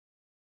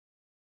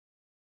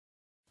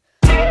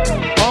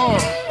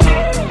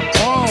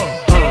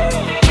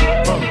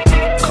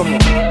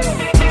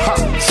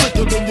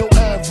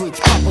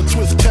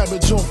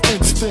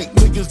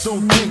haters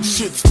don't think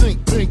shit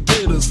stink, pink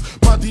gators.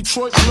 My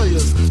Detroit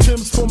players,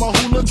 Tim's for my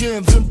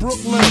hooligans in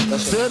Brooklyn.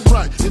 Dead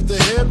right, if the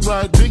head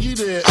right, Biggie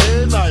there,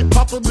 and night.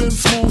 Papa been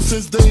smooth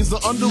since days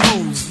of under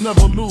rules.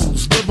 Never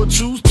lose, never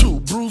choose to.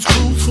 Bruise,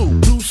 cruise, who?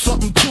 Do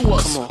something to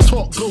us.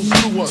 Talk goes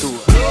through us.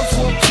 Girls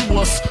want to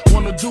us,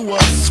 wanna do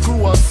us,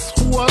 screw us.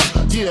 Who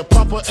us? Yeah,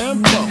 Papa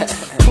and Pup.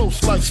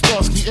 Close like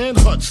Starsky and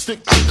Hutch,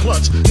 stick to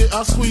clutch. Yeah,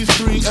 I squeeze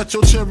 3 at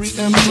your cherry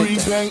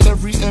M3. Bang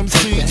every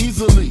MC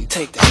easily.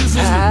 Easily.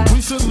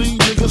 Recently,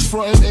 niggas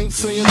frontin' ain't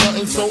saying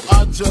nothing, so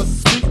I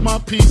just speak my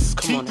peace,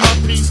 keep my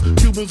peace.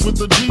 Cubans with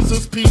the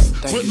Jesus peace,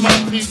 with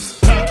my peace.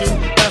 Packing,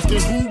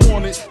 asking who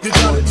want it. You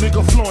got it,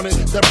 nigga, flaunt it.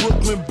 That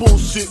Brooklyn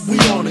bullshit, we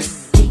on it.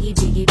 Biggie,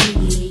 Biggie,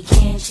 Biggie,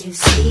 can't you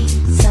see?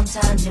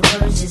 Sometimes your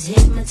words just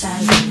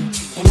hypnotize me,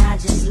 and I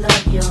just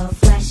love your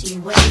flashy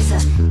ways.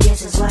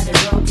 Guess that's why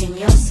they're broken,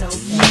 you're so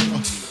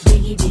fake.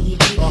 Biggie, Biggie,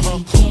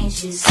 Biggie,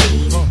 can't you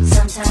see?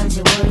 Sometimes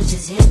your words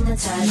just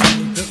hypnotize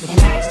me, and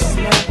I just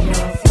love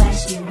your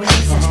flashy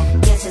ways.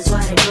 Guess that's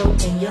why they're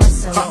broken, you're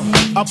so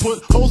fake. I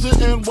put hoes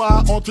in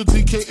NY onto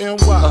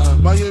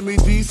DKNY. Miami,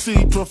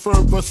 DC, prefer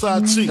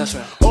Versace. That's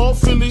right. All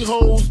Philly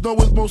hoes know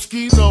it's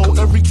Moschino.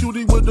 Every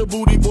cutie with the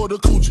booty, boy, the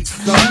coochie.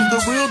 Now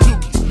who's the real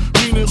dookie?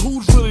 Meaning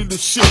who's really the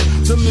shit?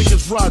 Them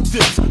niggas ride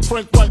dicks.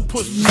 Frank White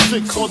push the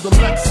 6 or the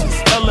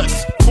Lexus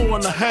LX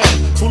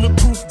 4.5.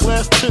 Bulletproof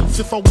glass tints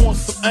if I want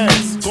some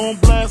ass. Gon'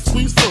 blast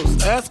squeeze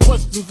first, ask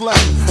questions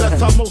last.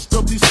 That's how most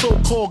of these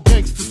so-called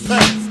gangsters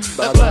pass.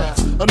 At last,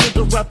 a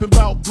nigga rapping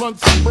about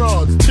blunts and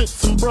broads,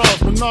 tits and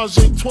bras, menage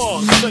a trois,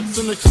 sex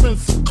and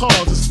expensive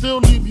cars, and still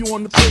leave you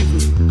on the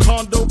pavement.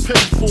 Condo paid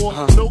for,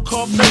 no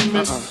car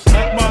payment.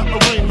 At my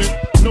arraignment,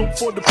 note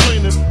for the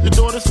plaintiff. Your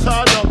daughter's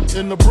tied up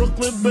in the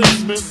Brooklyn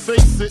basement.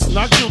 Face it,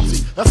 not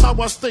guilty. That's how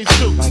I stay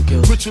true.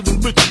 Richer than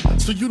richer,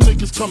 so you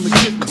niggas come and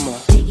get me. Come on.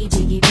 Biggie,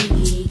 Biggie,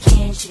 Biggie,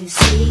 can't you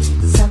see?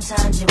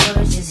 Sometimes your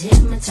words just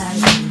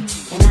hypnotize me,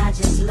 and I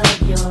just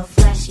love your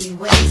flashy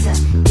ways.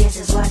 Guess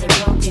that's why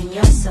they're broken,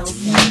 you're so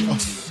fake.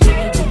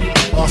 Biggie, Biggie,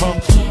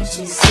 Biggie, can't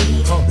you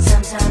see?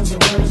 Sometimes your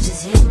words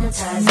just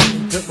hypnotize me,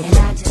 and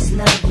I just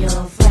love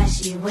your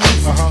flashy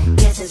ways.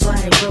 Guess that's why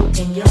they're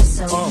broken, you're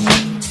so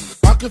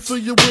fake. I can fill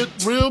you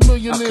with real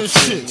millionaire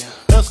shit.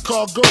 That's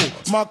cargo,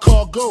 my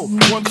cargo,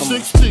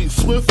 160,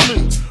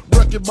 swiftly.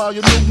 Wreck it by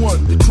your new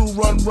one. Your crew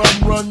run,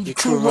 your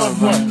crew run.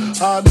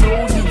 I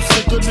know you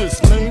sick of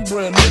this name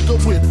brand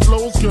nigga with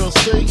flows. Girls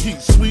say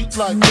he's sweet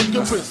like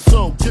licorice.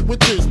 So get with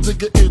this,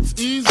 nigga, it's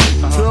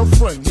easy.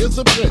 Girlfriend, here's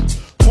a bitch.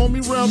 Call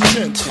me round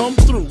 10, come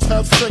through,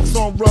 have sex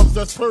on rubs,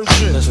 that's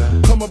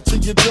Persian. Come up to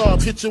your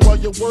job, hit you while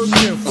you're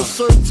working, for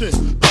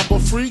certain. Papa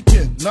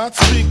freaking, not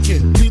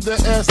speaking, leave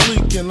that ass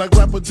leaking like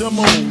rapper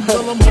demo.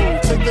 Tell them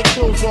who, take their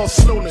clothes off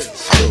slowly.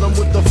 Kill them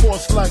with the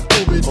force like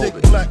Kobe,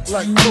 dick black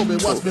like Kobe,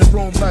 watch me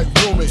roam like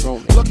Romy.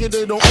 Lucky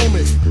they don't own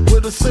me, where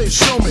to say,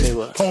 show me,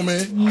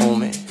 homie.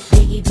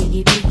 Biggie,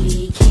 Biggie,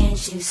 Biggie, can't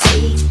you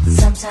see?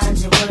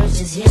 Sometimes your words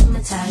just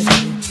hypnotize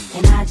me,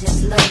 and I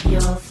just love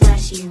your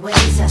flashy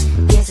ways.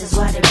 Guess that's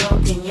why they're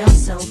broken, you're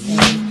so fake.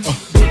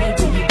 Biggie,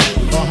 Biggie,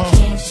 Biggie,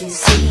 can't you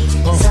see?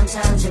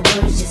 Sometimes your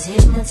words just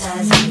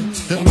hypnotize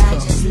me, and I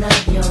just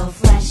love your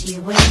flashy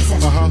ways.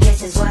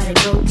 Guess that's why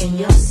they're broken,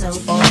 you're so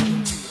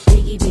fake.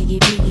 Biggie, Biggie,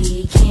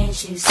 Biggie,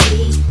 can't you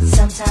see?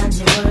 Sometimes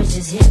your words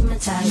just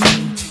hypnotize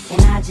me,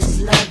 and I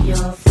just love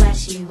your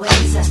flashy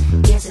ways.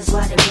 Guess that's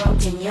why they're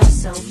broken, you're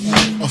so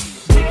fake.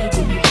 Biggie,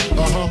 Biggie,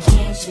 Biggie,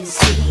 can't you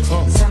see?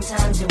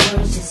 Sometimes your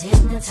words just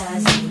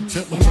hypnotize me,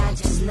 and I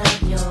just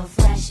love your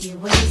flashy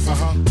ways.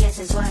 Guess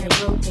that's why they're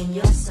broken,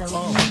 you're so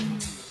fake.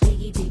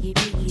 Biggie, Biggie,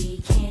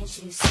 Biggie,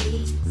 can't you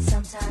see?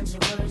 Sometimes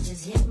your words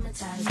just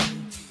hypnotize me,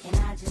 and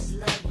I just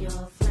love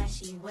your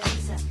flashy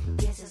ways.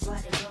 Guess that's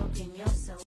why they're broken, you're so